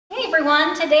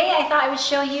everyone, today I thought I would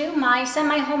show you my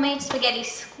semi-homemade spaghetti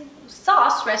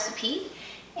sauce recipe,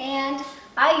 and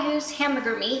I use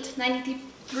hamburger meat,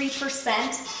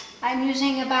 93%. I'm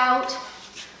using about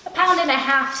 1.5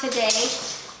 pounds today.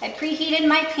 I preheated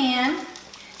my pan.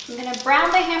 I'm going to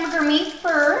brown the hamburger meat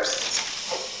first.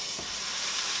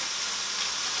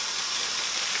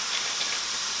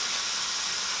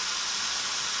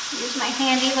 Use my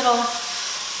handy little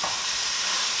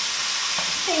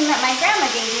thing that my grandma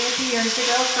gave me a few years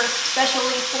ago,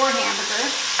 especially for hamburger.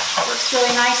 Works really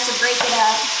nice to break it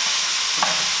up.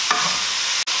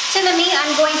 To the meat,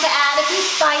 I'm going to add a few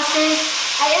spices.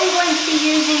 I am going to be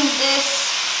using this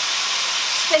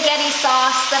spaghetti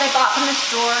sauce that I bought from the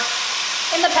store.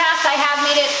 In the past, I have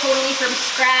made it totally from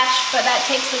scratch, but that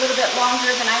takes a little bit longer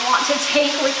than I want to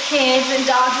take with kids and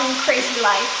dogs and crazy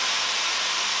life.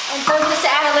 And so just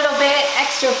to add a little bit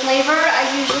extra flavor, I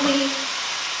usually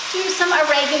do some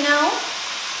oregano.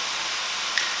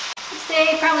 I'd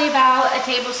say probably about a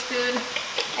tablespoon.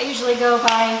 I usually go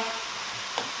by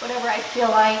whatever I feel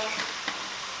like.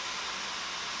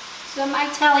 Some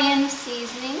Italian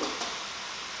seasoning.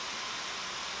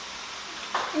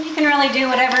 And you can really do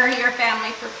whatever your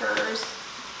family prefers.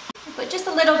 Put just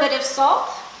a little bit of salt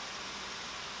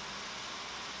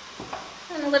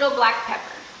and a little black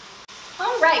pepper.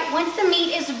 Alright, once the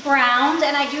meat is browned,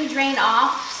 and I do drain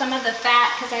off some of the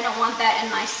fat because I don't want that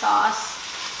in my sauce.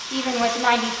 Even with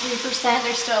 93%,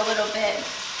 there's still a little bit.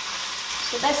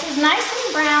 So this is nice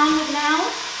and browned now.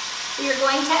 We are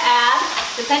going to add,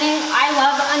 I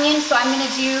love onions, so I'm going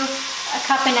to do 1.5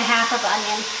 cups of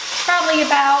onion. It's probably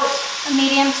about a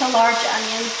medium to large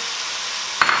onion.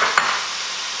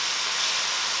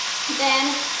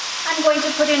 Then I'm going to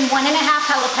put in 1.5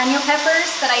 jalapeno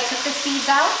peppers that I took the seeds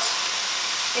out.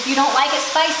 If you don't like it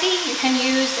spicy, you can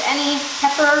use any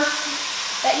pepper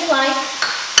that you like.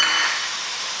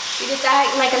 You just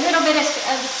add like a little bit of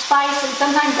spice, and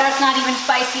sometimes that's not even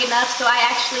spicy enough, so I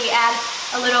actually add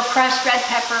a little crushed red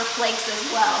pepper flakes as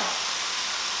well.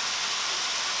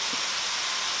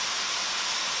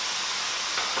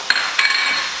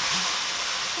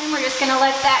 And we're just going to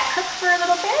let that cook for a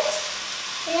little bit.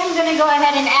 And I'm going to go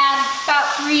ahead and add about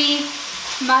 3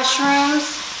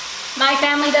 mushrooms. My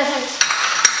family doesn't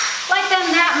like them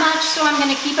that much, so I'm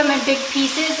going to keep them in big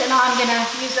pieces, and I'm going to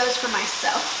use those for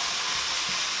myself.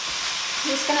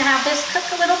 I'm just going to have this cook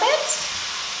a little bit.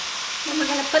 Then we're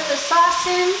going to put the sauce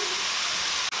in.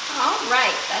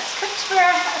 Alright, that's cooked for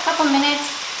a couple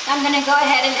minutes. I'm going to go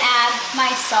ahead and add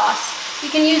my sauce. You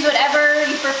can use whatever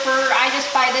you prefer. I just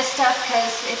buy this stuff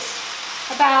because it's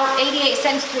about 88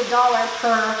 cents to $1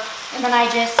 per, and then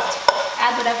I just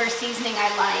add whatever seasoning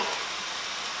I like.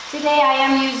 Today I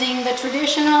am using the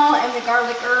traditional and the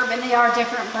garlic herb, and they are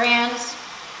different brands.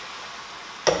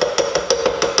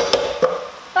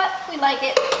 But we like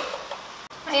it.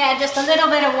 I add just a little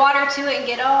bit of water to it and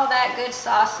get all that good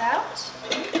sauce out.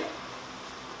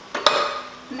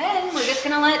 And then we're just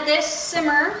going to let this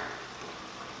simmer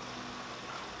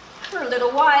for a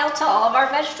little while till all of our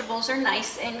vegetables are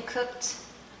nice and cooked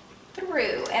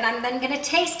through. And I'm then going to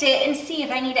taste it and see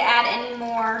if I need to add any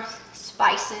more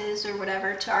spices or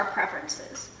whatever to our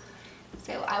preferences.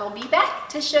 So I will be back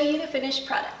to show you the finished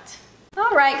product.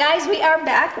 Alright guys, we are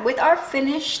back with our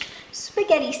finished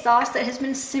spaghetti sauce that has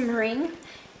been simmering.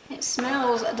 It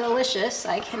smells delicious.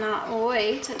 I cannot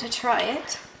wait to try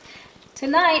it.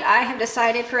 Tonight I have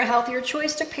decided for a healthier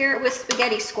choice to pair it with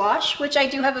spaghetti squash, which I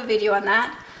do have a video on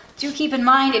that. Do keep in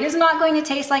mind, it is not going to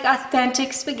taste like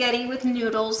authentic spaghetti with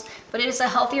noodles, but it is a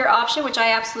healthier option, which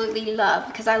I absolutely love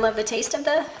because I love the taste of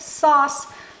the sauce,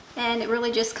 and it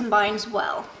really just combines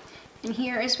well. And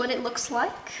here is what it looks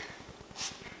like.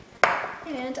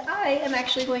 And I am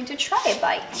actually going to try a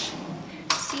bite,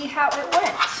 see how it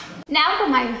went. Now for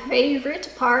my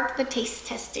favorite part, the taste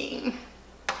testing.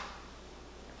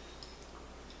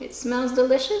 It smells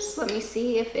delicious. Let me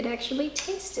see if it actually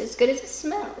tastes as good as it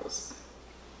smells.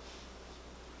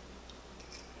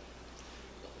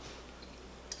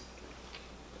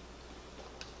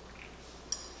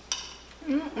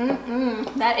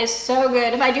 That is so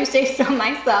good, if I do say so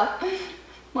myself.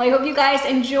 Well, I hope you guys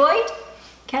enjoyed.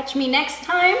 Catch me next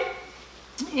time.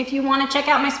 If you want to check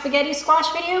out my spaghetti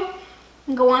squash video,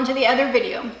 go on to the other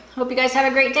video. Hope you guys have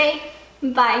a great day.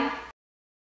 Bye.